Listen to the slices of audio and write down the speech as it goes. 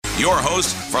your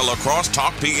host for Lacrosse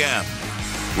Talk PM,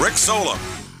 Rick Solem.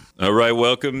 All right,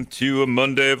 welcome to a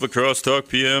Monday of Lacrosse Talk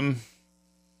PM.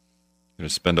 Going to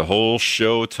spend a whole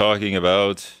show talking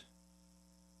about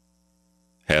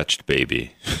Hatched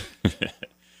Baby.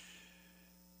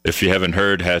 If you haven't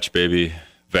heard, Hatched Baby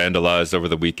vandalized over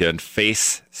the weekend,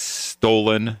 face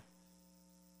stolen,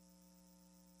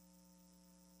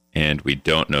 and we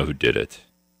don't know who did it.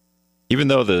 Even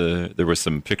though there were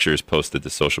some pictures posted to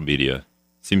social media,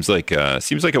 seems like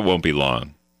it won't be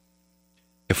long.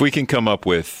 If we can come up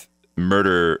with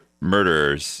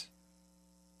murderers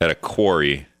at a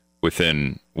quarry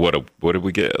within what did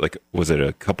we get? Like, was it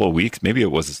a couple of weeks? Maybe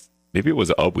it was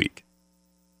a week.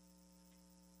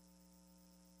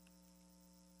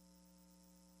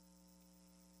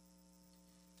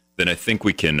 Then I think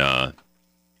we can. I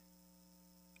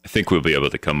think we'll be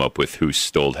able to come up with who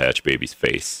stole Hatch Baby's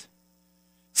face.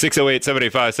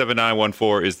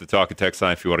 608-785-7914 is the talk and text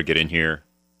line if you want to get in here.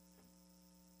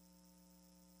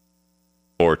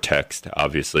 Or text,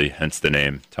 obviously, hence the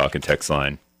name, talk and text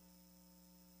line.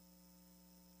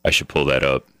 I should pull that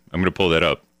up. I'm going to pull that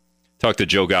up. Talked to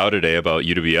Joe Gao today about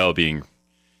UWL being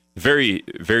very,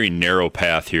 very narrow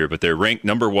path here, but they're ranked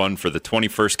number one for the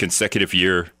 21st consecutive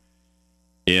year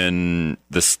in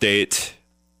the state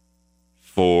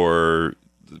for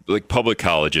like public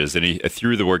colleges, and he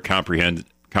threw the word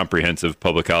comprehensive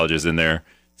public colleges in there.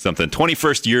 Something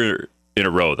 21st year in a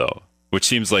row though, which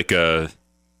seems like a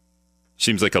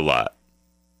lot.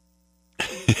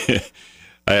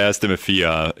 I asked him if he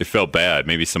felt bad.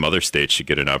 Maybe some other states should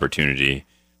get an opportunity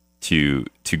to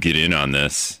get in on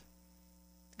this,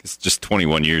 because just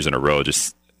 21 years in a row,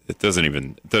 just it doesn't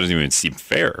even seem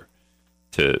fair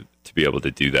to be able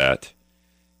to do that.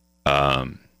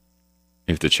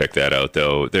 You have to check that out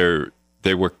though.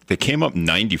 They came up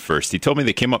 91st. He told me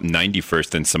they came up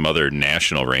 91st in some other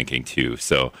national ranking too.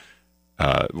 So,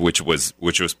 which was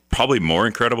probably more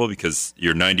incredible because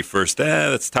you're 91st.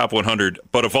 That's top 100,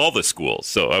 but of all the schools.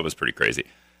 So that was pretty crazy.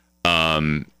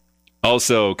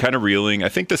 Also, kind of reeling. I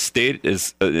think the state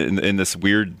is in this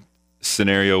weird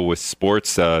scenario with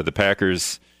sports. The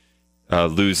Packers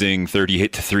losing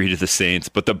 38-3 to the Saints,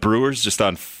 but the Brewers just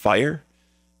on fire.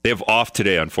 They have off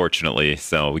today, unfortunately,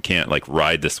 so we can't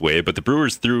ride this wave. But the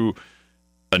Brewers threw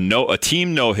a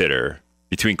team no-hitter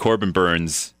between Corbin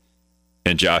Burns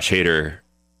and Josh Hader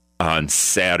on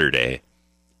Saturday,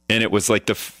 and it was like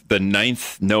the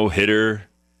ninth no-hitter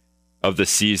of the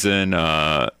season.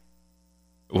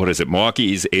 What is it?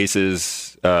 Milwaukee's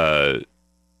Aces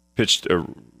pitched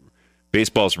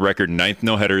baseball's record ninth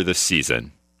no-hitter this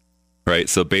season, right?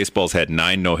 So baseball's had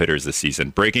 9 no-hitters this season,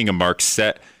 breaking a mark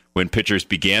set when pitchers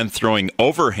began throwing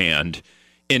overhand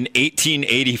in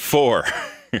 1884.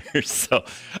 So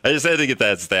I just had to get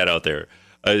that stat out there.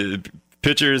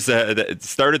 Pitchers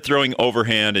started throwing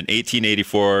overhand in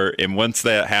 1884, and once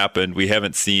that happened, we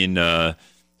haven't seen. So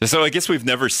I guess we've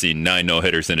never seen 9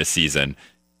 no-hitters in a season.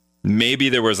 Maybe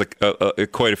there was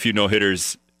quite a few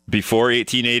no-hitters before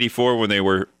 1884 when they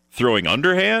were throwing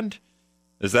underhand.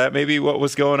 Is that maybe what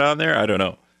was going on there? I don't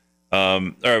know. All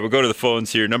right, we'll go to the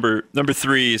phones here. Number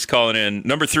 3 is calling in.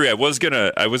 Number 3, I was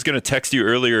gonna text you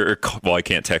earlier. I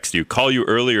can't text you. Call you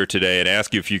earlier today and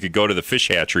ask you if you could go to the fish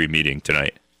hatchery meeting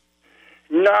tonight.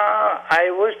 No, I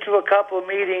was to a couple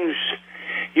meetings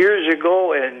years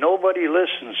ago, and nobody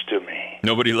listens to me.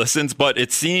 Nobody listens, but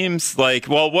it seems like.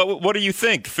 Well, what do you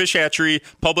think? Fish hatchery,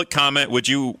 public comment. Would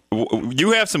you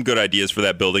have some good ideas for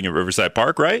that building at Riverside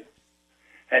Park, right?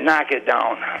 And knock it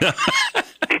down.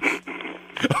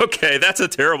 Okay, that's a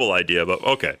terrible idea, but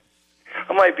okay.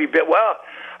 I might be well.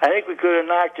 I think we could have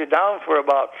knocked it down for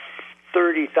about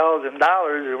 $30,000, and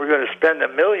we're going to spend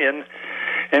 $1 million,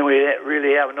 and we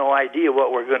really have no idea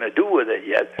what we're going to do with it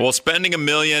yet. Well, spending $1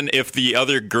 million if the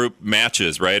other group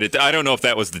matches, right? I don't know if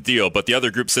that was the deal, but the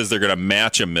other group says they're going to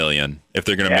match $1 million if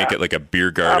they're going to make it like a beer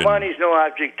garden. Money's no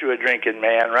object to a drinking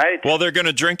man, right? Well, they're going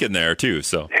to drink in there too,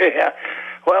 so. Yeah.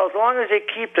 Well, as long as they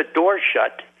keep the door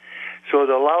shut, so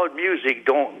the loud music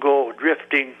don't go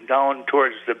drifting down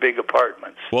towards the big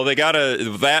apartments. Well,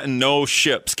 that and no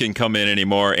ships can come in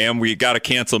anymore, and we got to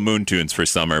cancel Moon Tunes for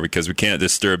summer because we can't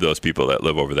disturb those people that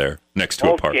live over there next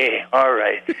to a park. Okay, all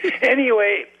right.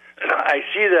 Anyway, I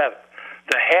see the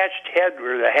hatched head,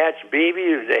 or the hatched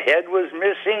baby, the head was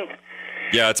missing.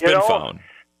 Yeah, it's been found.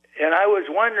 And I was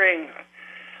wondering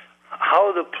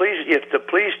how if the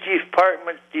police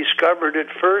department discovered it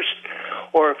first,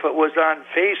 or if it was on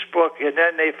Facebook and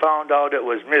then they found out it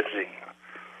was missing.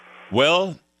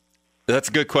 Well, that's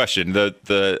a good question.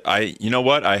 You know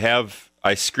what? I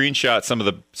screenshot some of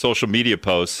the social media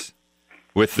posts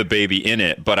with the baby in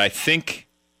it, but I think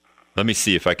Let me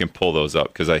see if I can pull those up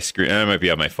because it might be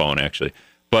on my phone actually.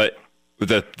 But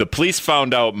the police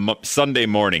found out Sunday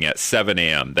morning at 7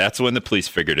 a.m. That's when the police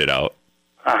figured it out.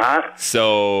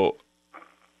 So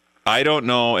I don't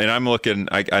know, and I'm looking.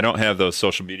 I don't have those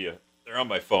social media. They're on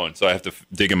my phone, so I have to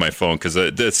dig in my phone because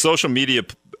the social media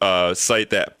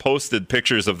site that posted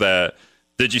pictures of that.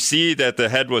 Did you see that the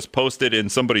head was posted in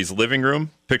somebody's living room?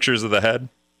 Pictures of the head?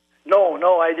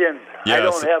 No, I didn't. Yeah, I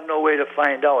don't have no way to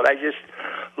find out. I just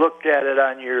looked at it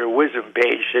on your Wisdom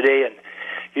page today, and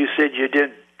you said you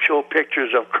didn't show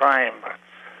pictures of crime.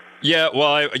 Yeah,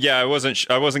 well, I wasn't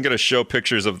going to show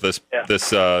pictures of this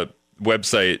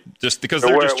website just because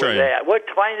they're just trying. What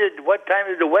time did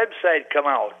the website come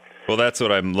out? Well, that's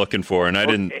what I'm looking for, and I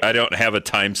don't have a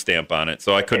timestamp on it,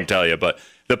 so I couldn't tell you. But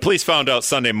the police found out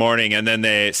Sunday morning, and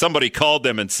then somebody called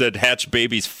them and said, "Hatch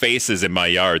baby's face is in my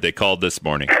yard." They called this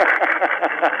morning.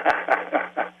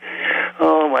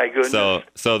 Oh my goodness! So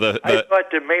I thought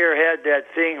the mayor had that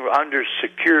thing under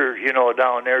secured,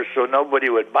 down there, so nobody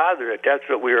would bother it. That's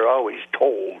what we were always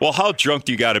told. Well, how drunk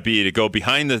do you got to be to go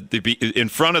behind in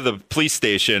front of the police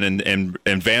station and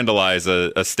vandalize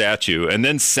a statue, and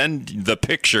then send the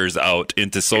pictures out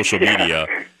into social media?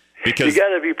 Because you got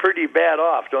to be pretty bad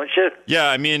off, don't you? Yeah,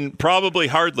 I mean, probably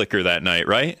hard liquor that night,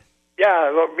 right?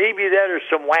 Yeah, well, maybe that or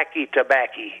some wacky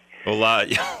tobacco. Well,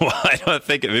 I don't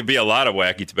think it would be a lot of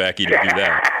wacky tobacco to do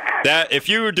that. That if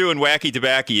you were doing wacky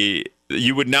tobacco,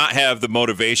 you would not have the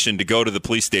motivation to go to the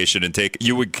police station and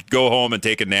you would go home and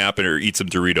take a nap or eat some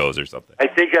Doritos or something. I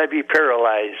think I'd be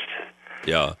paralyzed.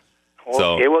 Yeah.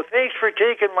 Okay, well, thanks for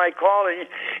taking my call, and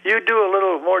you do a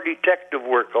little more detective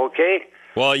work, okay?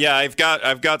 Well, yeah, I've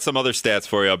got some other stats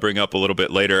for you. I'll bring up a little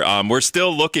bit later. We're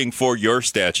still looking for your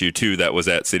statue too. That was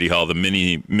at City Hall, the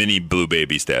mini Blue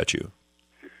Baby statue.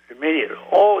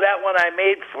 Oh, that one I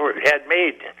had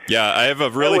made. Yeah, I have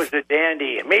a really. That was a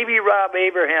dandy. Maybe Rob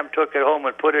Abraham took it home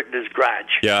and put it in his garage.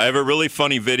 Yeah, I have a really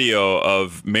funny video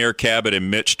of Mayor Cabot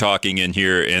and Mitch talking in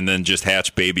here, and then just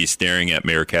Hatch Baby staring at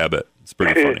Mayor Cabot. It's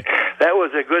pretty funny. That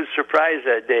was a good surprise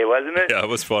that day, wasn't it? Yeah, it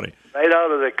was funny. Right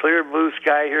out of the clear blue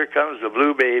sky, here comes the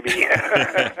blue baby.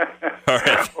 All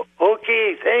right.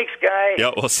 Okay, thanks, guy.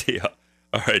 Yeah, we'll see ya.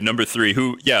 All right, number 3.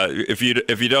 If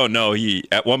you don't know, he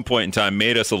at one point in time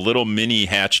made us a little mini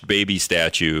hatched baby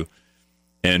statue,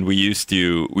 and we used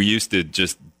to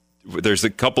just. There's a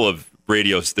couple of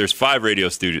radios. There's 5 or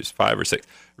 6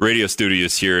 radio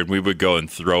studios here, and we would go and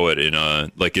throw it in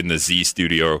in the Z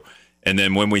studio. And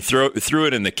then when we threw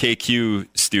it in the KQ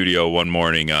studio one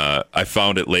morning, I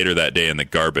found it later that day in the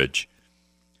garbage.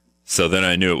 So then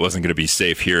I knew it wasn't going to be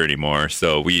safe here anymore.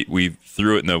 So we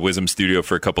threw it in the Wisdom studio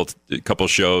for a couple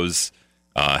shows.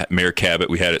 Mayor Cabot,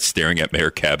 we had it staring at Mayor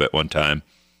Cabot one time.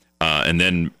 And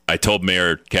then I told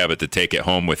Mayor Cabot to take it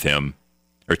home with him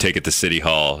or take it to City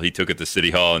Hall. He took it to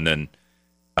City Hall, and then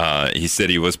he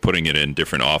said he was putting it in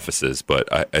different offices, but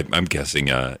I'm guessing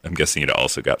it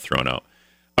also got thrown out.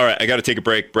 All right, I got to take a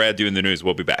break. Brad doing the news.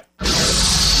 We'll be back.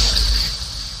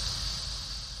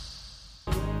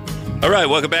 All right,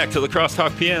 welcome back to La Crosse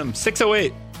Talk PM.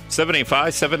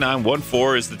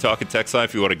 608-785-7914 is the talk and text line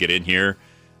if you want to get in here.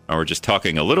 We're just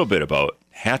talking a little bit about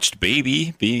hatched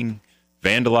baby being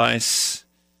vandalized,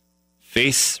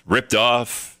 face ripped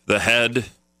off, the head.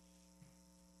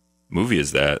 Movie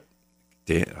is that?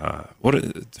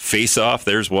 Face Off?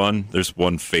 There's one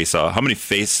Face Off. How many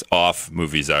Face Off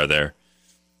movies are there?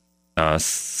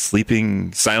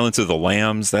 Sleeping Silence of the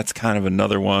Lambs. That's kind of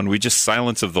another one. We just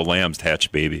Silence of the Lambs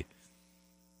hatched baby,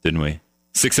 didn't we?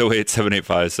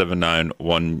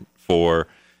 608-785-7914.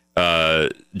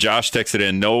 Josh texted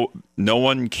in, no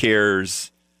one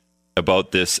cares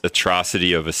about this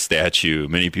atrocity of a statue.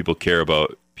 Many people care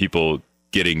about people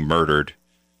getting murdered.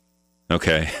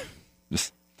 Okay.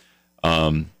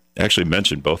 Actually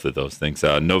mentioned both of those things.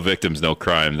 No victims, no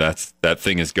crime. That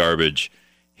thing is garbage.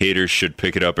 Haters should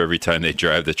pick it up every time they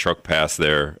drive the truck past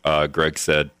there, Greg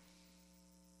said.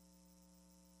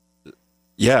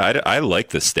 Yeah, I like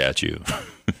the statue.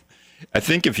 I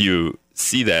think if you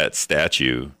see that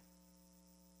statue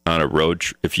on a road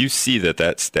if you see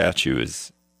that statue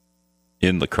is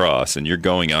in La Crosse and you're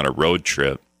going on a road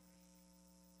trip,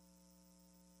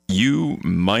 you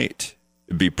might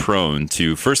be prone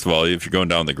to, first of all, if you're going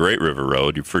down the Great River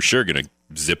Road, you're for sure going to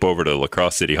zip over to La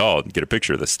Crosse City Hall and get a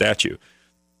picture of the statue.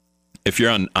 If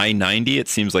you're on I-90, it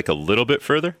seems like a little bit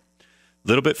further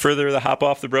to hop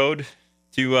off the road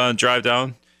to drive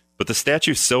down. But the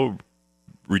statue's so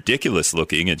ridiculous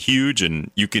looking and huge,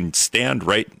 and you can stand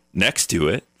right next to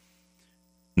it.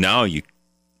 Now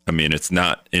it's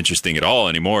not interesting at all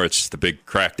anymore. It's just a big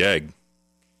cracked egg.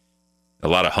 A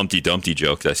lot of Humpty Dumpty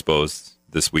jokes, I suppose,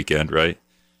 this weekend, right?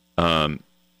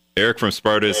 Eric from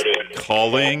Sparta is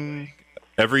calling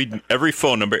every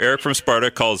phone number. Eric from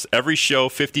Sparta calls every show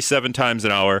 57 times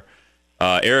an hour.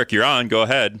 Eric, you're on. Go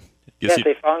ahead. Yes,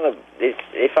 they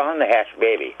found the hatched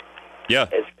baby. Yeah.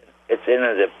 It's in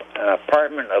an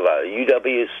apartment of a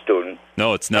UW student.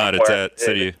 No, it's not. It's at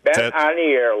City. It's been on the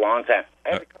air a long time.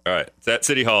 All right. It's at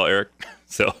City Hall, Eric.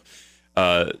 So,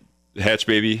 hatched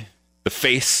baby, the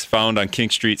face found on King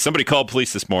Street. Somebody called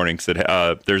police this morning, said,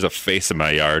 there's a face in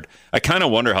my yard. I kind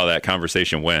of wonder how that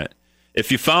conversation went.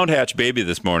 If you found hatched baby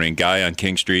this morning, guy on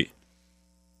King Street,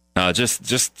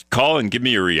 just call and give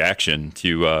me your reaction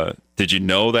to, did you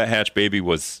know that hatched baby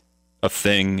was a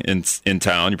thing in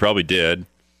town? You probably did.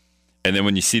 And then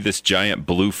when you see this giant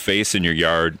blue face in your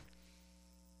yard,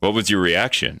 what was your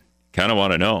reaction? Kind of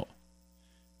want to know.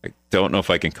 I don't know if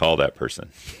I can call that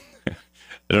person. I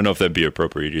don't know if that'd be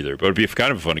appropriate either, but it'd be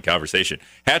kind of a funny conversation.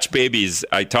 Hatch babies,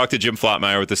 I talked to Jim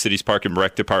Flottmeyer with the city's Park and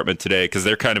Rec department today because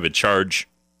they're kind of in charge.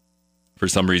 For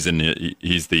some reason,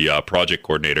 he's the project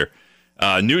coordinator.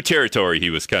 New territory,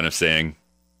 he was kind of saying,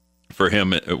 for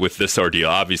him with this ordeal.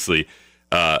 Obviously,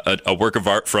 a work of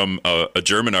art from a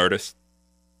German artist.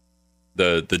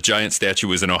 The giant statue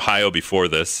was in Ohio before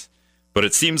this, but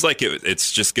it seems like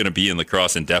it's just going to be in La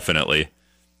Crosse indefinitely.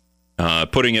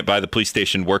 Putting it by the police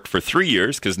station worked for 3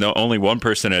 years because only one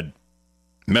person had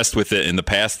messed with it in the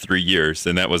past 3 years,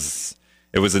 and it was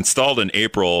installed in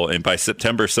April, and by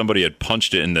September somebody had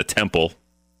punched it in the temple.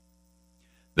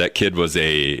 That kid was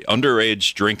a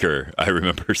underage drinker, I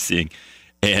remember seeing,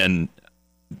 and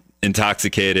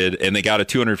intoxicated, and they got a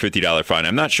 $250 fine.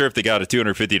 I'm not sure if they got a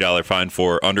 $250 fine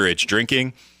for underage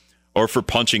drinking or for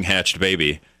punching hatched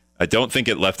baby. I don't think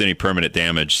it left any permanent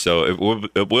damage, so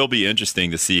it will be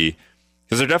interesting to see,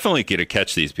 because they're definitely going to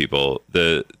catch these people.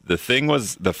 The thing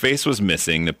was, the face was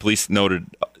missing. The police noted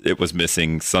it was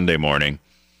missing Sunday morning.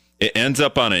 It ends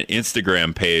up on an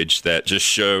Instagram page that just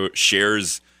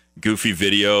shares goofy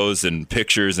videos and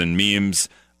pictures and memes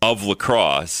of La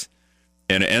Crosse.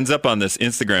 And it ends up on this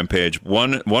Instagram page.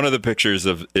 One of the pictures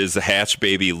is a hatched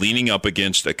baby leaning up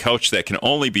against a couch that can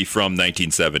only be from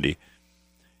 1970,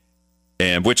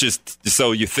 and which is,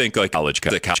 so you think like college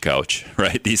couch,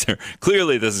 right? This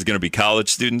is going to be college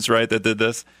students, right, that did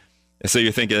this. So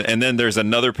you're thinking, and then there's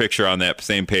another picture on that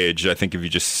same page. I think if you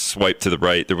just swipe to the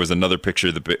right, there was another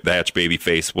picture. The hatched baby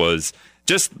face was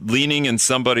just leaning in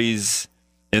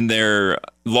their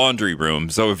laundry room.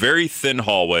 So a very thin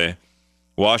hallway.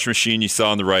 Wash machine you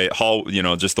saw on the right,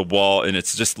 just the wall, and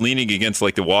it's just leaning against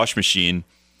like the wash machine,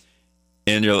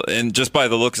 and just by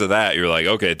the looks of that, you're like,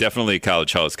 okay, definitely a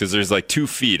college house, because there's like 2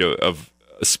 feet of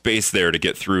space there to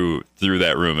get through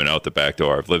that room and out the back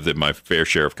door. I've lived in my fair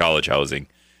share of college housing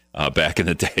back in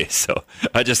the day, so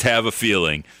I just have a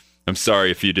feeling. I'm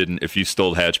sorry if you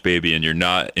stole hatched baby and you're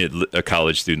not a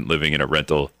college student living in a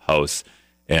rental house,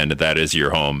 and that is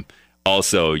your home.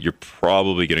 Also, you're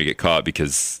probably going to get caught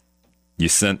because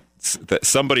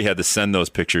somebody had to send those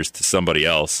pictures to somebody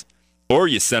else, or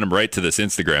you send them right to this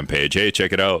Instagram page. Hey,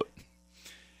 check it out.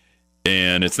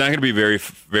 And it's not going to be very,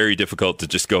 very difficult to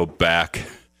just go back.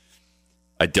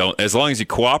 As long as you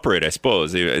cooperate, I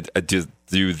suppose. Does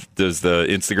the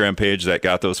Instagram page that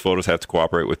got those photos have to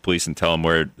cooperate with police and tell them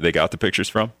where they got the pictures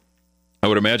from? I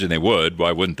would imagine they would.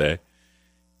 Why wouldn't they?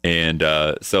 And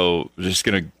so we're just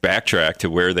going to backtrack to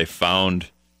where they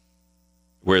found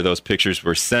where those pictures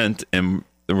were sent, and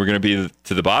we're going to be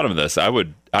to the bottom of this. I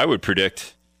would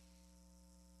predict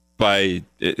in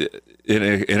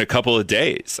a couple of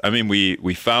days. I mean, we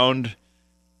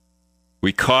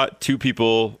caught 2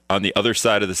 people on the other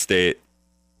side of the state,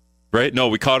 right? No,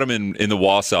 we caught them in the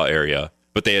Wausau area,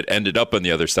 but they had ended up on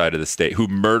the other side of the state, who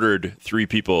murdered 3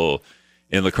 people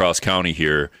in La Crosse County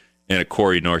here in a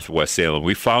quarry northwest Salem.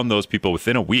 We found those people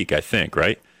within a week, I think,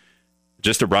 right?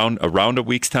 Just around a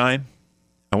week's time.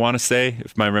 I want to say,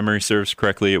 if my memory serves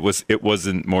correctly, it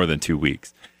wasn't more than 2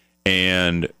 weeks.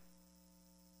 And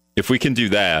if we can do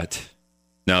that,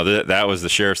 now that was the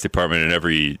sheriff's department and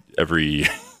every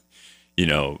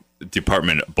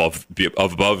department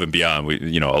above and beyond.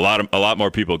 A lot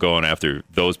more people going after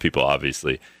those people,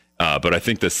 obviously. But I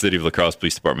think the city of La Crosse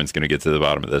Police Department is going to get to the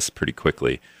bottom of this pretty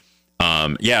quickly.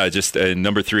 Just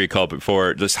number 3 I called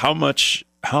before. Just how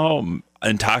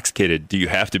intoxicated do you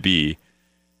have to be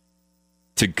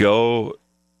to go?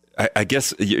 I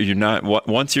guess you're not.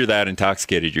 Once you're that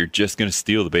intoxicated, you're just going to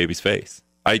steal the baby's face.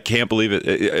 I can't believe it.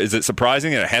 Is it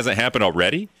surprising that it hasn't happened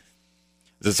already?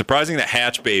 Is it surprising that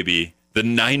hatch baby, the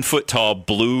 9-foot-tall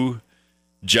blue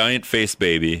giant face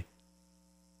baby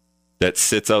that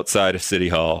sits outside of City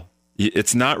Hall?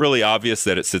 It's not really obvious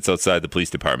that it sits outside the police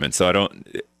department. So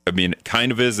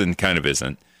kind of is and kind of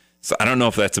isn't. So I don't know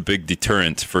if that's a big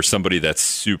deterrent for somebody that's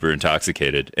super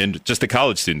intoxicated and just a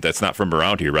college student that's not from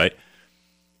around here, right?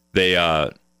 They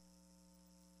end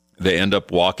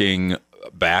up walking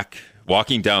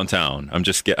downtown. I'm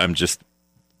just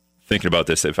thinking about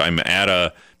this. If I'm at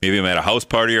a house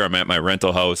party or I'm at my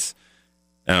rental house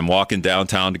and I'm walking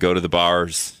downtown to go to the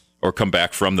bars or come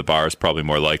back from the bars, probably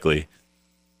more likely.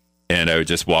 And I would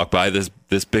just walk by this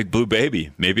big blue baby.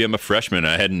 Maybe I'm a freshman.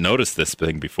 I hadn't noticed this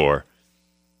thing before.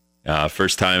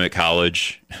 First time at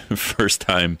college, first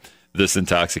time this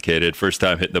intoxicated, first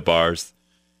time hitting the bars.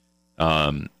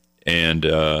 They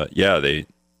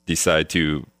decide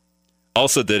to.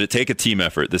 Also, did it take a team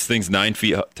effort? This thing's 9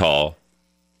 feet tall.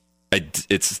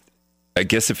 It's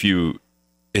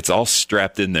all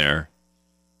strapped in there.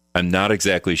 I'm not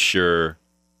exactly sure.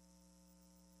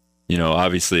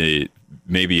 Obviously,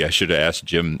 maybe I should have asked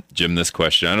Jim this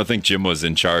question. I don't think Jim was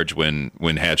in charge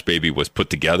when Hatch Baby was put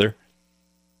together.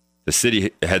 The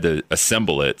city had to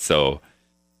assemble it. So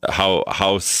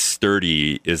how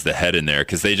sturdy is the head in there?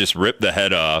 Because they just ripped the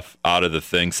head off out of the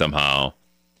thing somehow.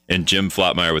 And Jim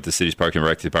Flotmeyer with the city's Park and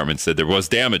Rec department said there was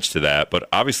damage to that, but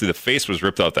obviously the face was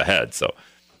ripped out the head. So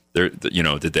did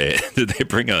they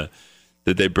bring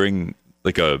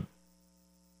like a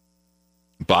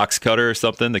box cutter or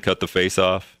something to cut the face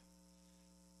off?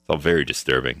 It's all very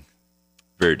disturbing.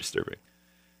 Very disturbing.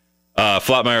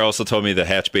 Flotmeyer also told me the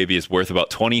Hatch Baby is worth about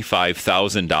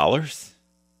 $25,000,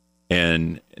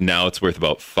 and now it's worth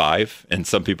about $5,000. And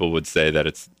some people would say that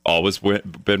it's always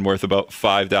been worth about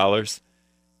 $5.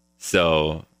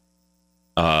 So,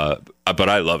 but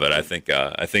I love it. I think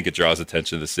it draws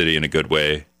attention to the city in a good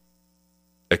way.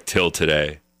 Until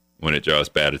today, when it draws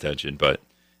bad attention. But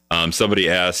somebody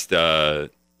asked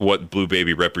what Blue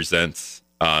Baby represents.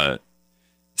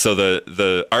 So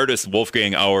the artist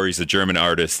Wolfgang Auer, he's a German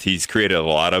artist. He's created a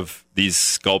lot of these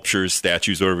sculptures,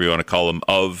 statues, whatever you want to call them,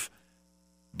 of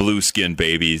blue skin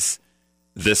babies.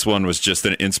 This one was just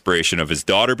an inspiration of his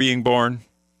daughter being born.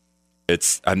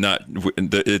 It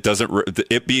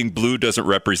being blue doesn't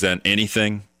represent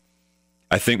anything.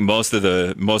 I think most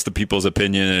of people's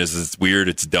opinion is it's weird,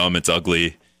 it's dumb, it's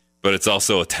ugly, but it's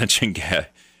also attention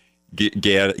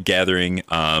gathering.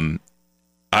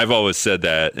 I've always said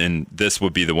that, and this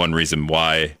would be the one reason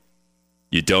why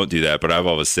you don't do that. But I've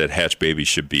always said Hatch Baby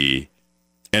should be,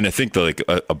 and I think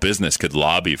that a business could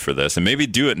lobby for this, and maybe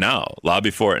do it now,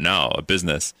 lobby for it now. A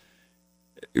business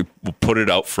put it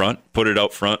out front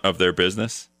of their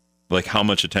business. Like how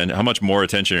much more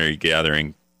attention are you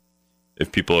gathering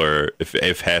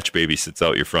if Hatch Baby sits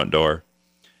out your front door?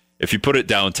 If you put it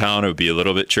downtown, it would be a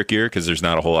little bit trickier because there's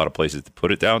not a whole lot of places to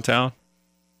put it downtown.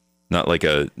 Not like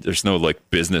there's no like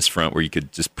business front where you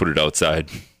could just put it outside.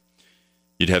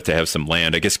 You'd have to have some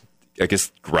land. I guess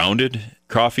Grounded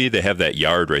Coffee, they have that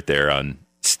yard right there on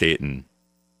State and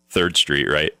 3rd Street,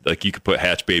 right? Like you could put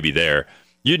Hatch Baby there.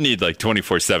 You'd need like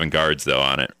 24/7 guards though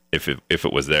on it if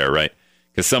it was there, right?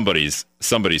 Because somebody's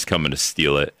coming to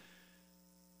steal it.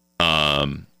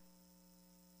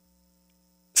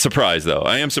 Surprised though.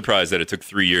 I am surprised that it took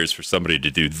 3 years for somebody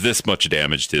to do this much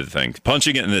damage to the thing.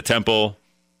 Punching it in the temple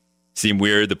seemed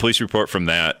weird. The police report from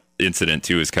that incident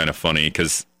too is kind of funny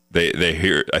because they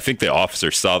hear, I think the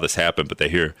officer saw this happen, but they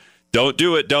hear, don't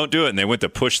do it. And they went to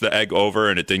push the egg over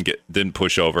and it didn't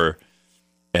push over.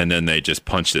 And then they just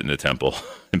punched it in the temple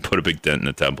and put a big dent in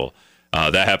the temple.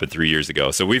 That happened 3 years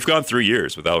ago. So we've gone 3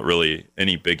 years without really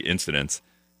any big incidents.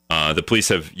 The police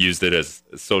have used it as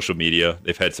social media.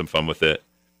 They've had some fun with it.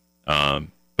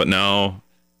 But now,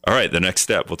 all right, the next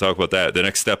step, we'll talk about that. The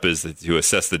next step is to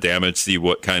assess the damage, see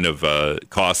what kind of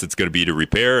cost it's going to be to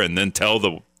repair, and then tell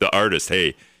the artist,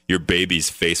 hey, your baby's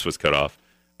face was cut off.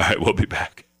 All right, we'll be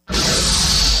back.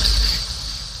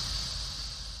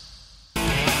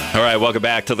 All right, welcome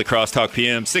back to the Crosstalk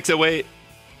PM.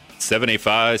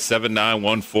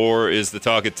 608-785-7914 is the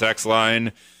talk and text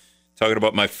line. Talking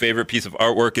about my favorite piece of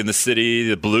artwork in the city,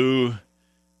 the blue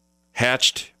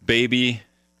Hatched Baby.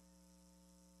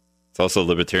 It's also a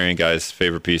libertarian guy's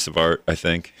favorite piece of art, I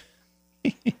think.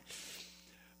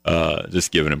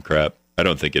 Just giving him crap. I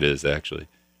don't think it is, actually.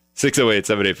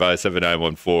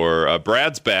 608-785-7914.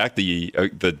 Brad's back.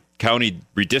 The county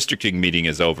redistricting meeting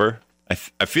is over. I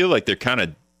feel like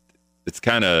it's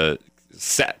kind of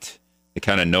set. They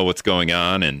kind of know what's going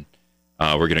on, and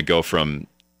we're going to go from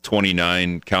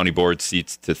 29 county board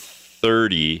seats to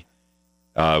 30.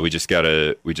 We just got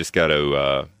to.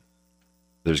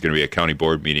 There's going to be a county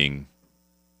board meeting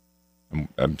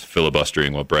I'm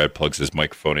filibustering while Brad plugs his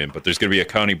microphone in, but there's going to be a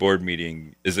county board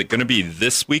meeting. Is it going to be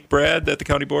this week, Brad, that the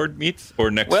county board meets,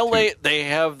 or next Well, week? they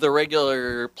have the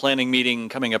regular planning meeting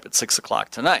coming up at 6 o'clock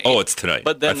tonight. Oh, it's tonight.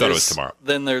 But then I thought it was tomorrow.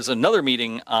 Then there's another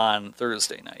meeting on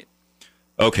Thursday night.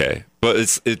 Okay, but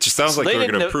it just sounds like we're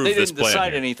going to approve this plan. They didn't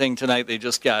decide here. anything tonight. They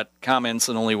just got comments,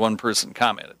 and only one person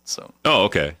commented. So. Oh,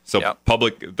 okay. So Yep.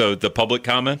 the public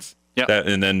comments, Yep.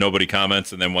 and then nobody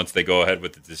comments, and then once they go ahead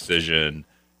with the decision,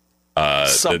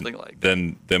 Something like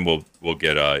that. Then we'll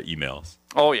get emails.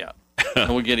 Oh yeah,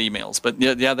 we'll get emails. But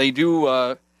yeah, they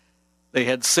do. They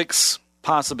had 6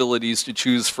 possibilities to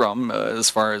choose from as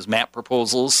far as map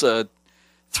proposals.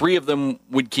 3 of them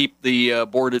would keep the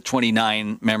board at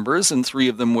 29 members, and 3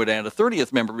 of them would add a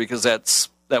 30th member because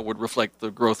that would reflect the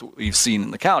growth we've seen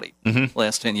in the county the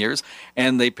last 10 years.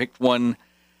 And they picked one,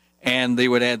 and they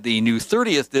would add the new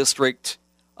 30th district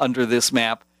under this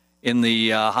map in the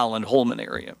Holland-Holman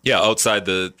area. Yeah, outside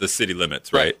the city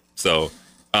limits, right? So,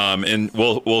 and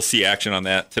we'll see action on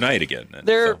that tonight again.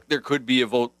 Then, There could be a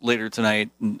vote later tonight,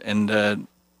 and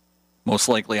most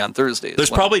likely on Thursday. There's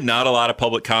probably not a lot of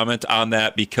public comment on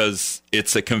that because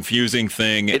it's a confusing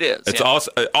thing. It is. It's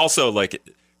yeah. also like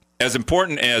as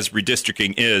important as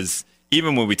redistricting is.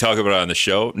 Even when we talk about it on the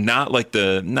show, not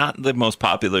the most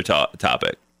popular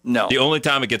topic. No. The only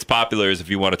time it gets popular is if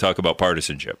you want to talk about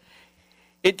partisanship.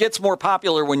 It gets more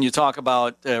popular when you talk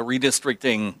about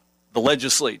redistricting the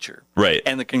legislature, Right.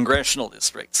 and the congressional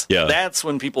districts. Yeah. That's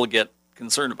when people get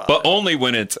concerned about But it. only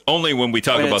when we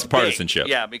talk When about it's the partisanship.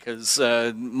 big. Yeah, because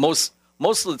most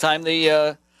of the time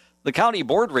the county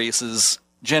board races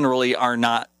generally are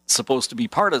not supposed to be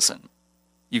partisan.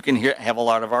 You can have a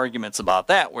lot of arguments about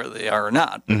that where they are or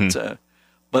not,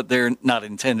 but they're not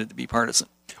intended to be partisan.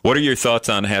 What are your thoughts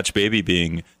on Hatch Baby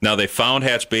being? Now they found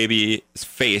Hatch Baby's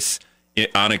face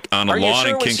on a Are you lawn sure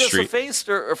in it was King just Street. the face,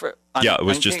 Yeah, it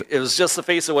was just- it was just the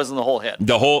face. It wasn't the whole head.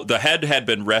 The head had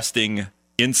been resting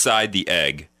inside the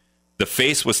egg. The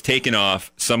face was taken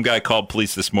off. Some guy called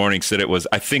police this morning.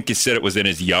 I think he said it was in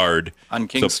his yard On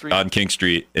King Street? On King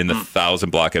Street in the 1000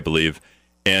 block, I believe.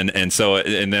 And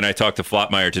then I talked to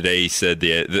Flotmeyer today. He said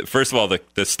first of all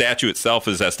the statue itself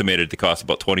is estimated to cost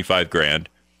about $25,000.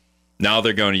 Now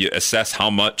they're going to assess how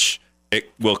much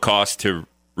it will cost to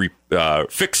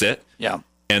fix it. Yeah.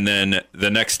 And then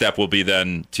the next step will be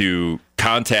then to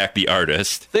contact the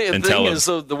artist and The tell thing him. is,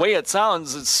 though, the way it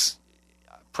sounds, it's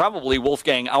probably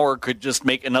Wolfgang Auer could just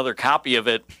make another copy of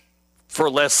it for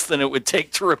less than it would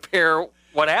take to repair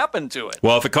what happened to it.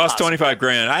 Well, if it costs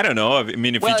 $25,000, I don't know. I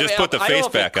mean, if you just put the face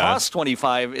back on. It costs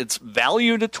 $25,000. It's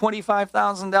valued at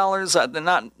 $25,000.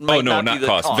 Not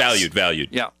cost. Valued.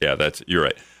 Yeah. You're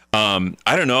right.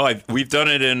 I don't know. We've done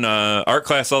it in art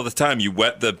class all the time. You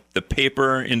wet the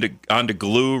paper onto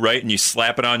glue, right, and you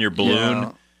slap it on your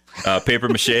balloon. Yeah. Paper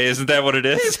mache, isn't that what it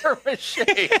is? Paper mache.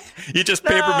 You just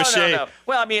paper mache. No.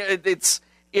 Well, I mean, it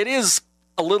is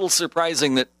a little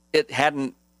surprising that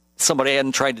somebody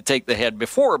hadn't tried to take the head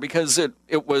before, because it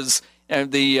was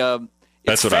it's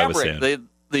That's what fabric. I was saying.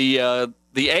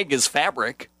 The egg is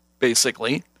fabric,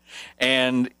 basically,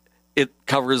 and it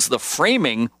covers the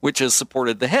framing which has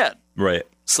supported the head. Right.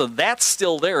 So that's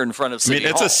still there in front of City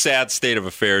it's Hall. a sad state of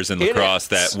affairs in It lacrosse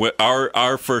is. that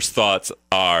our first thoughts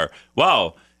are,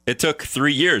 wow, it took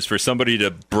 3 years for somebody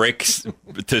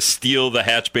to steal the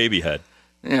Hatch Baby head.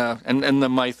 Yeah, and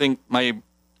then my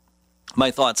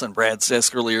thoughts on Brad's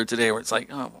desk earlier today, where it's like,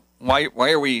 oh, why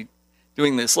are we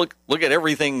doing this? Look at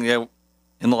everything in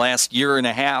the last year and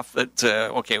a half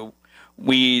that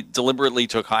we deliberately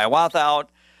took Hiawatha out,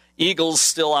 Eagles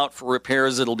still out for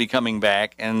repairs. It'll be coming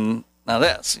back, and now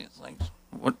this. It's like,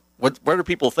 what are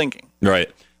people thinking? Right.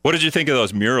 What did you think of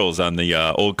those murals on the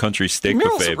Old Country Steak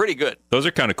Murals Buffet? are pretty good. Those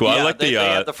are kind of cool. Yeah, I like they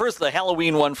had the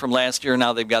Halloween one from last year.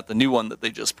 Now they've got the new one that they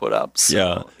just put up.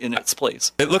 In its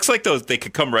place. It looks like they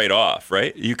could come right off,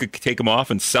 right? You could take them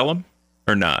off and sell them,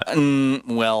 or not?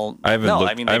 Well, I haven't no.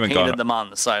 looked- I mean, I they haven't painted gone- them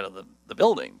on the side of the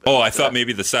building. But, I thought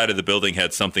maybe the side of the building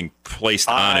had something placed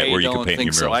on it where you could paint your I don't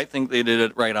think so. murals. I think they did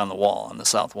it right on the wall, on the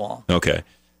south wall. Okay.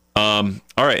 All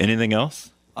right. Anything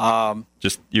else?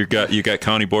 Just you got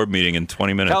county board meeting in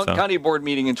 20 minutes. Huh? County board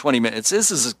meeting in 20 minutes.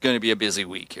 This is going to be a busy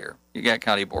week here. You got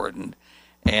county board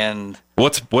and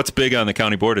what's big on the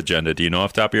county board agenda? Do you know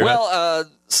off the top of your head?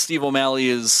 Steve O'Malley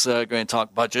is going to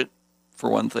talk budget for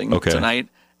one thing tonight,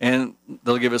 and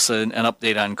they'll give us an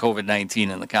update on COVID-19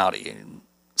 in the county. And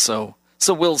so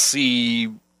we'll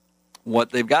see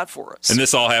what they've got for us. And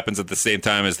this all happens at the same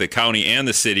time as the county and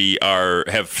the city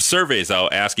have surveys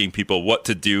out asking people what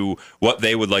to do, what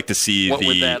they would like to see What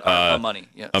with that ARPA money,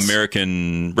 yes.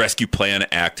 American Rescue Plan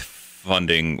Act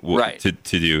funding Right. to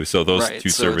do. So those Right. two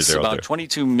So servers it's are out about there.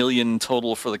 $22 million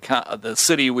total for the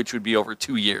city, which would be over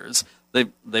 2 years.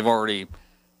 They've already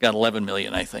got $11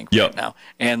 million, I think, Yep. right now,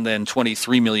 and then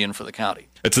 $23 million for the county.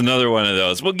 It's another one of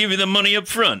those. We'll give you the money up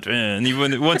front, and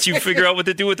once you figure out what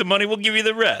to do with the money, we'll give you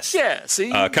the rest. Yeah.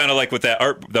 See. Kind of like with that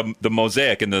art, the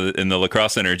mosaic in the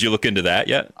lacrosse center. Did you look into that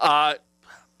yet?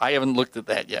 I haven't looked at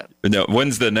that yet. No.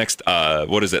 When's the next?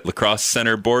 What is it? Lacrosse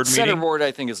center board meeting? Center board,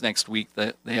 I think, is next week.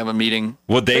 They have a meeting.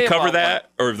 Would they have cover a- that,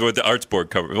 or would the arts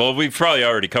board cover? Well, we've probably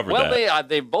already covered Well, that.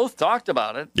 they've both talked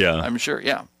about it. Yeah. I'm sure.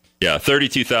 Yeah. Yeah,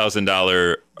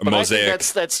 $32,000 But mosaic. I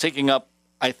think that's taking up,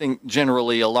 I think,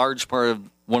 generally a large part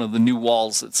of one of the new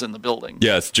walls that's in the building.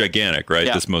 Yeah, it's gigantic, right?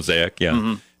 Yeah. This mosaic, yeah.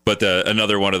 Mm-hmm. But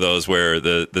another one of those where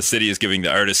the city is giving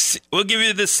the artists, we'll give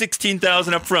you the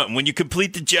 $16,000 up front. And when you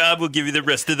complete the job, we'll give you the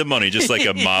rest of the money, just like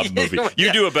a mob movie.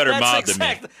 You do a better mob than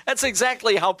me. That's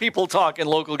exactly how people talk in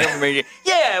local government.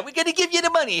 Yeah, we're going to give you the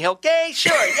money, okay?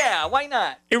 Sure, yeah, why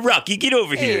not? Hey, Rocky, get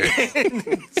over here.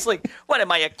 It's like, what,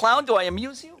 am I a clown? Do I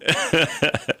amuse you?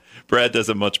 Brad does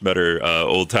a much better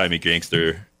old-timey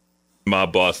gangster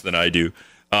mob boss than I do.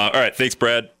 All right, thanks,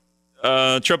 Brad.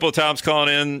 Triple Tom's calling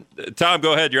in. Tom,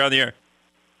 go ahead. You're on the air.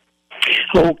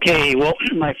 Okay, well,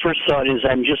 my first thought is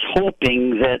I'm just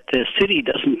hoping that the city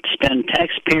doesn't spend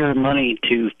taxpayer money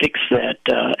to fix that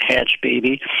hatch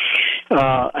baby.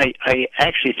 I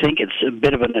actually think it's a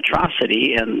bit of an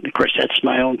atrocity, and of course that's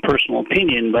my own personal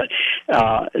opinion, but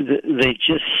they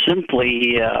just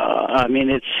simply,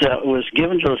 it was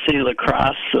given to the city of La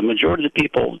Crosse. The majority of the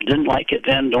people didn't like it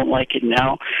then, don't like it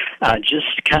now.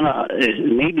 Just kind of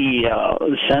maybe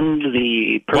send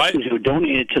the person who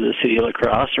donated to the city of La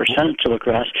Crosse or send it to La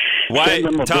Crosse, send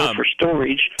them a bill for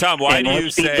storage. Tom, why and do you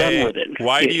let's be say? done with it.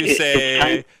 Why do you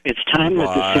say? It's time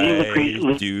that the city of La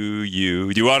Crosse. Do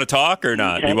you want to talk or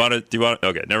not? Okay. Do you want?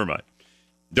 Okay, never mind.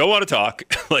 Don't want to talk.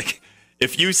 Like,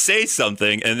 if you say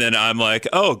something and then I'm like,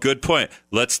 oh, good point.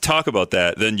 Let's talk about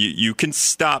that. Then you can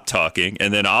stop talking,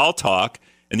 and then I'll talk,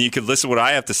 and then you can listen to what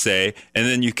I have to say, and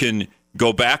then you can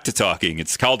go back to talking.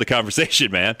 It's called a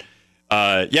conversation, man.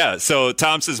 Yeah, so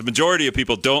Tom says the majority of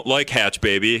people don't like Hatch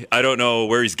Baby. I don't know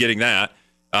where he's getting that.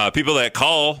 People that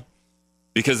call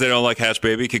because they don't like Hatch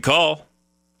Baby can call,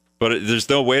 but there's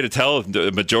no way to tell if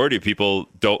the majority of people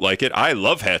don't like it. I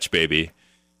love Hatch Baby,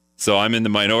 so I'm in the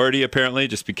minority apparently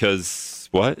just because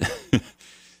what?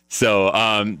 So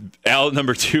Al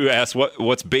number 2 asked,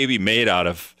 what's baby made out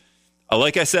of?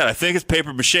 Like I said, I think it's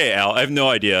paper mache, Al. I have no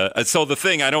idea. So the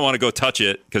thing, I don't want to go touch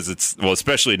it because it's, well,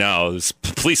 especially now,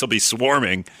 police will be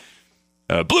swarming.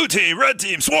 Blue team, red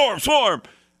team, swarm, swarm.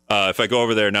 If I go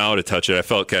over there now to touch it, I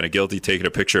felt kind of guilty taking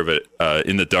a picture of it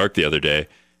in the dark the other day.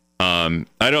 I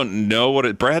don't know what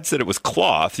it, Brad said it was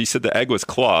cloth. He said the egg was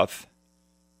cloth,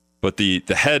 but the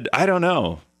head, I don't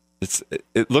know.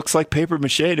 It looks like paper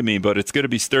mache to me, but it's going to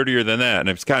be sturdier than that. And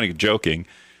I was kind of joking.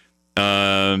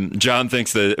 John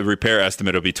thinks the repair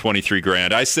estimate will be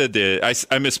 $23,000. I said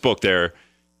I misspoke there.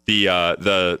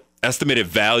 The estimated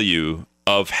value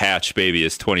of Hatch Baby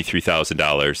is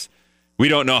 $23,000. We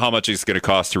don't know how much it's going to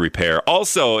cost to repair.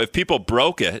 Also, if people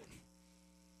broke it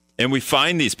and we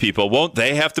find these people, won't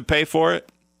they have to pay for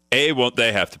it? A, won't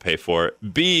they have to pay for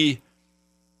it? B,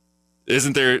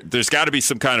 isn't there's got to be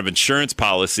some kind of insurance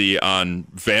policy on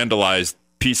vandalized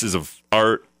pieces of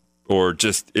art, or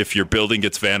just if your building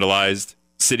gets vandalized.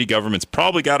 City government's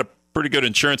probably got a pretty good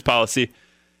insurance policy.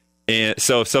 And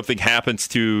so if something happens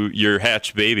to your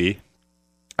Hatch Baby,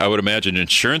 I would imagine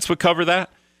insurance would cover that.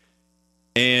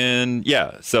 And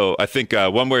yeah, so I think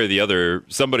one way or the other,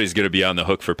 somebody's going to be on the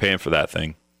hook for paying for that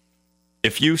thing.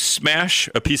 If you smash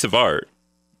a piece of art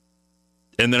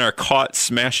and then are caught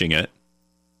smashing it,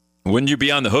 wouldn't you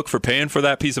be on the hook for paying for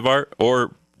that piece of art?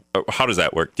 Or how does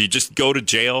that work? Do you just go to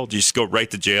jail? Do you just go right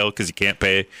to jail because you can't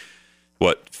pay,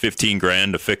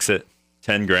 $15,000 to fix it?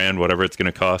 $10,000, whatever it's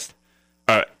going to cost?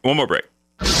 All right, one more break.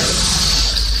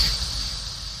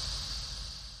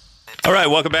 All right,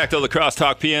 welcome back to La Crosse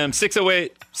Talk PM.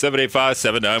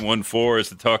 608-785-7914 is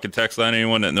the talk and text line.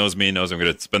 Anyone that knows me knows I'm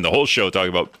going to spend the whole show talking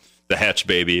about the Hatch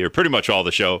Baby, or pretty much all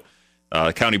the show.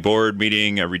 County board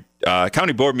meeting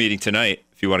tonight.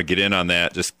 If you want to get in on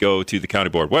that, just go to the county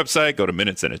board website, go to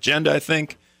Minutes and Agenda, I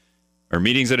think, or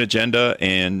Meetings and Agenda,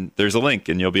 and there's a link,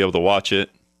 and you'll be able to watch it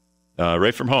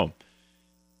right from home.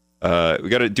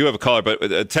 We do have a caller, but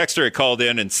a texter had called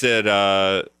in and said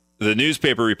the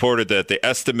newspaper reported that the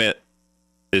estimate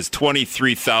is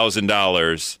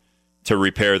 $23,000 to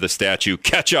repair the statue.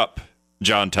 Catch up,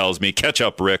 John tells me. Catch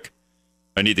up, Rick.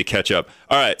 I need to catch up.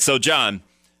 All right, so John,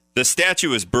 the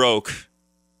statue is broke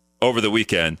over the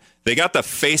weekend. They got the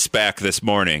face back this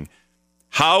morning.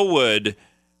 How would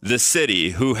the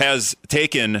city, who has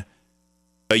taken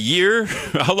a year,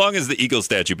 how long has the eagle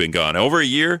statue been gone? Over a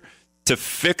year to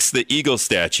fix the eagle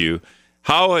statue.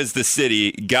 How has the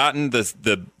city gotten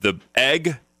the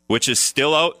egg, which is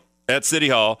still out at City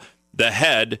Hall, the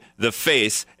head, the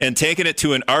face, and taken it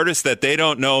to an artist that they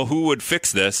don't know who would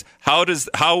fix this? How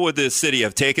would the city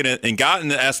have taken it and gotten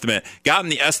the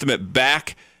estimate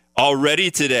back already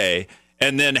today,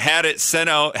 and then had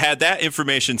that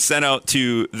information sent out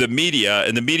to the media,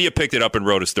 and the media picked it up and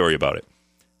wrote a story about it?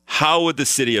 How would the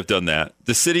city have done that?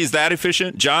 The city is that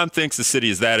efficient? John thinks the city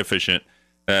is that efficient.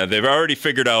 They've already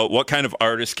figured out what kind of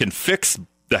artist can fix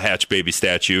the Hatch Baby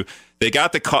statue. They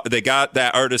got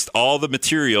that artist all the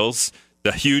materials,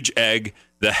 the huge egg,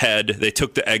 the head. They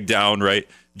took the egg down, right?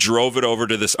 Drove it over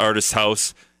to this artist's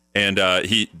house, and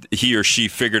he or she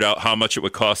figured out how much it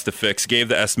would cost to fix. Gave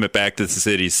the estimate back to the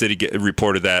city. City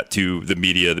reported that to the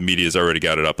media. The media's already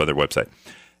got it up on their website.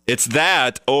 It's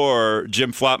that, or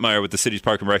Jim Flotmeyer with the city's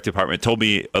Park and Rec department told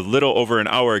me a little over an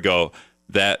hour ago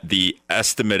that the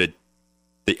estimate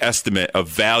of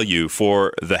value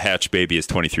for the Hatch Baby is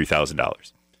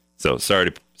 $23,000. So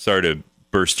sorry to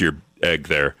burst your egg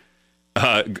there.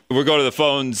 We'll go to the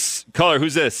phones. Caller,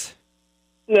 who's this?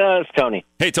 It's Tony.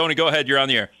 Hey, Tony, go ahead. You're on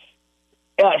the air.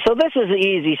 Yeah, so this is an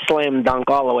easy slam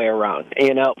dunk all the way around.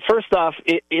 First off,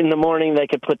 in the morning they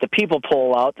could put the people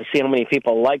poll out to see how many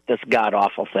people like this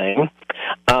god-awful thing.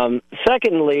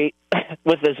 Secondly,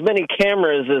 with as many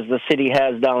cameras as the city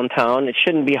has downtown, it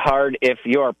shouldn't be hard, if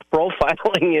your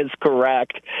profiling is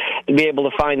correct, to be able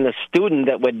to find the student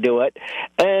that would do it.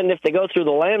 And if they go through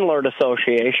the landlord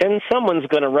association, someone's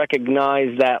going to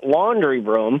recognize that laundry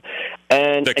room.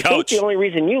 And I think the only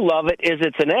reason you love it is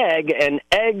it's an egg, and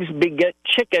eggs beget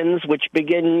chickens, which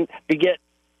beget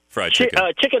fried chicken.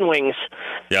 Chicken wings.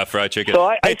 Yeah, fried chicken. So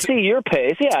I see your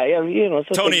pace. Yeah,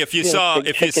 Tony, if you saw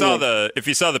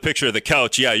the picture of the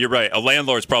couch, yeah, you're right. A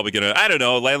landlord's probably gonna. I don't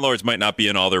know. Landlords might not be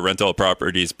in all their rental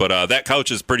properties, but that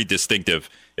couch is pretty distinctive.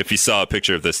 If you saw a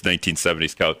picture of this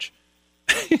 1970s couch.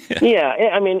 Yeah,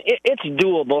 I mean it's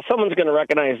doable. Someone's going to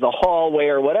recognize the hallway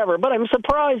or whatever. But I'm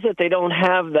surprised that they don't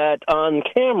have that on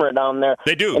camera down there.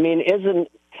 They do. I mean,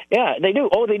 Yeah, they do.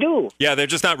 Oh, they do. Yeah, they're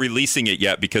just not releasing it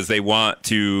yet because they want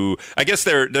to. I guess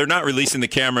they're not releasing the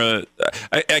camera.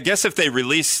 I guess if they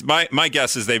release, my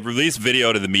guess is they've released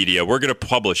video to the media. We're going to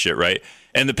publish it, right?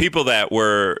 And the people that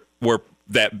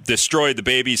that destroyed the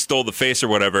baby, stole the face or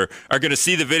whatever, are going to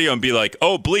see the video and be like,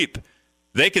 "Oh, bleep."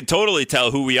 They can totally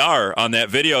tell who we are on that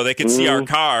video. They can see our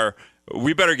car.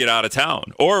 We better get out of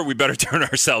town, or we better turn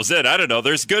ourselves in. I don't know.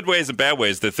 There's good ways and bad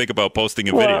ways to think about posting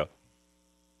a video.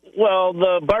 Well,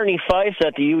 the Barney Fife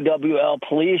at the UWL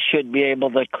police should be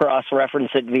able to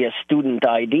cross-reference it via student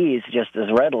IDs just as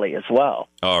readily as well.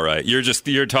 All right.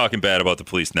 You're talking bad about the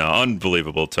police now.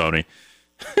 Unbelievable, Tony.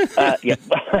 Yeah.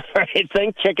 All right.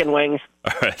 Think chicken wings.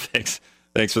 All right.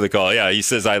 Thanks for the call. Yeah, he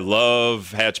says, I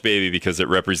love Hatch Baby because it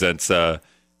represents an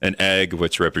egg,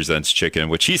 which represents chicken,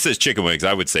 which he says chicken wings.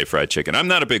 I would say fried chicken. I'm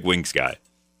not a big wings guy.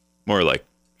 More like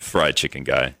fried chicken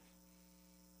guy.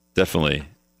 Definitely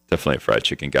a fried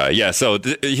chicken guy. Yeah, so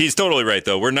he's totally right,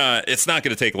 though. It's not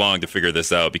going to take long to figure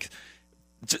this out,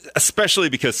 especially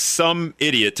because some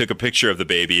idiot took a picture of the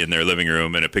baby in their living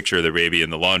room and a picture of the baby in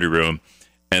the laundry room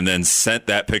and then sent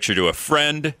that picture to a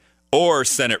friend or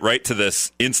sent it right to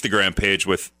this Instagram page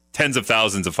with tens of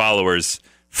thousands of followers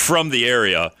from the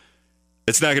area.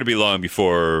 It's not going to be long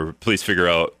before police figure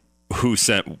out who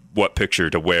sent what picture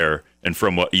to where and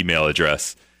from what email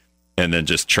address and then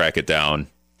just track it down.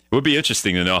 It would be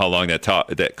interesting to know how long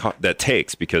that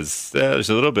takes because there's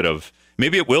a little bit of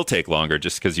maybe it will take longer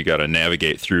just because you got to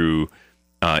navigate through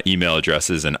email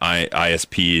addresses and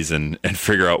ISPs and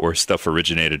figure out where stuff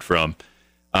originated from,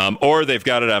 or they've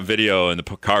got it on video and the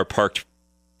car parked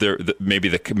there. Maybe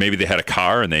they had a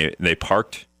car and they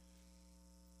parked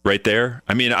right there.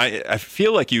 I mean, I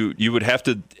feel like you would have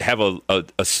to have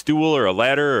a stool or a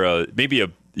ladder or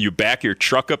you back your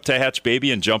truck up to Hatch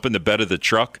Baby and jump in the bed of the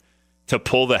truck to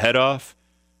pull the head off.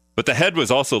 But the head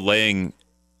was also laying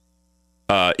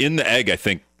in the egg, I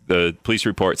think the police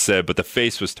report said, but the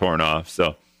face was torn off.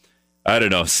 So I don't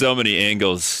know. So many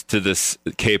angles to this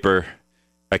caper.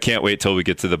 I can't wait till we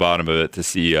get to the bottom of it to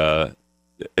see. If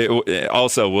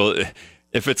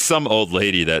it's some old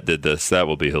lady that did this, that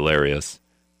will be hilarious.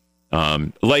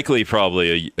 Likely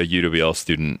probably a UWL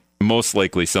student, most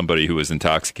likely somebody who was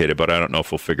intoxicated, but I don't know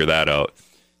if we'll figure that out.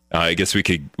 I guess we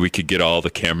could get all the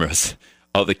camera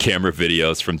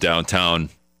videos from downtown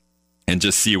and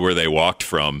just see where they walked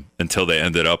from until they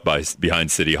ended up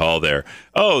behind City Hall there.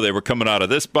 Oh, they were coming out of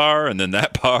this bar and then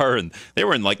that bar, and they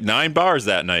were in like 9 bars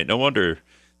that night. No wonder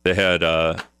they had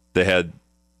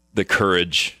the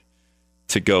courage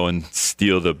to go and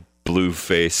steal the blue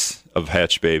face of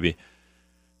Hatch Baby.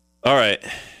 All right.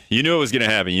 You knew it was going to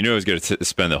happen. You knew I was going to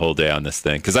spend the whole day on this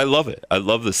thing because I love it. I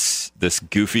love this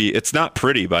goofy. It's not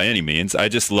pretty by any means. I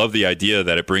just love the idea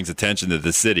that it brings attention to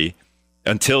the city.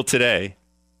 Until today,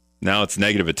 now it's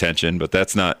negative attention, but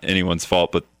that's not anyone's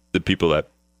fault but the people that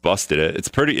busted it.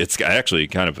 It's actually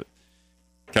kind of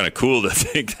cool to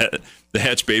think that the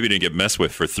Hatch Baby didn't get messed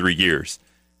with for 3 years.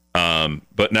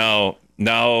 But now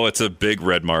it's a big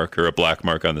red mark or a black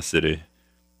mark on the city.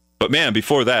 But man,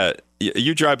 before that,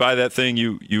 you drive by that thing,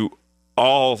 you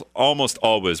almost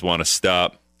always want to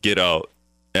stop, get out,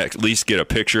 at least get a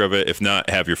picture of it. If not,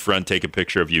 have your friend take a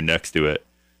picture of you next to it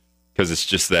because it's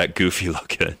just that goofy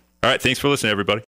looking. All right, thanks for listening, everybody.